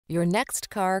Your next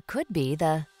car could be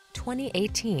the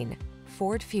 2018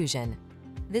 Ford Fusion.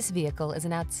 This vehicle is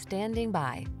an outstanding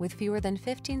buy with fewer than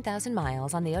 15,000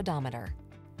 miles on the odometer.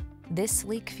 This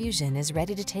sleek Fusion is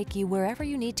ready to take you wherever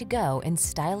you need to go in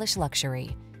stylish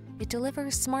luxury. It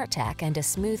delivers smart tech and a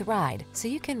smooth ride so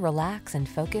you can relax and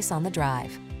focus on the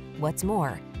drive. What's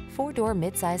more, four-door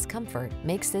midsize comfort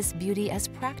makes this beauty as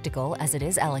practical as it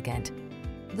is elegant.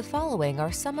 The following are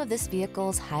some of this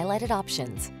vehicle's highlighted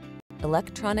options: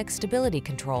 electronic stability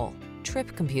control,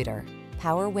 trip computer,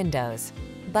 power windows,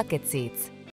 bucket seats,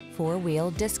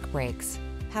 four-wheel disc brakes,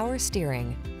 power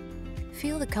steering.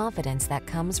 Feel the confidence that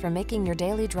comes from making your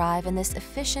daily drive in this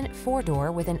efficient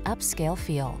four-door with an upscale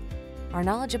feel. Our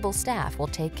knowledgeable staff will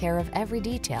take care of every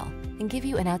detail and give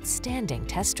you an outstanding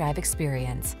test drive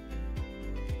experience.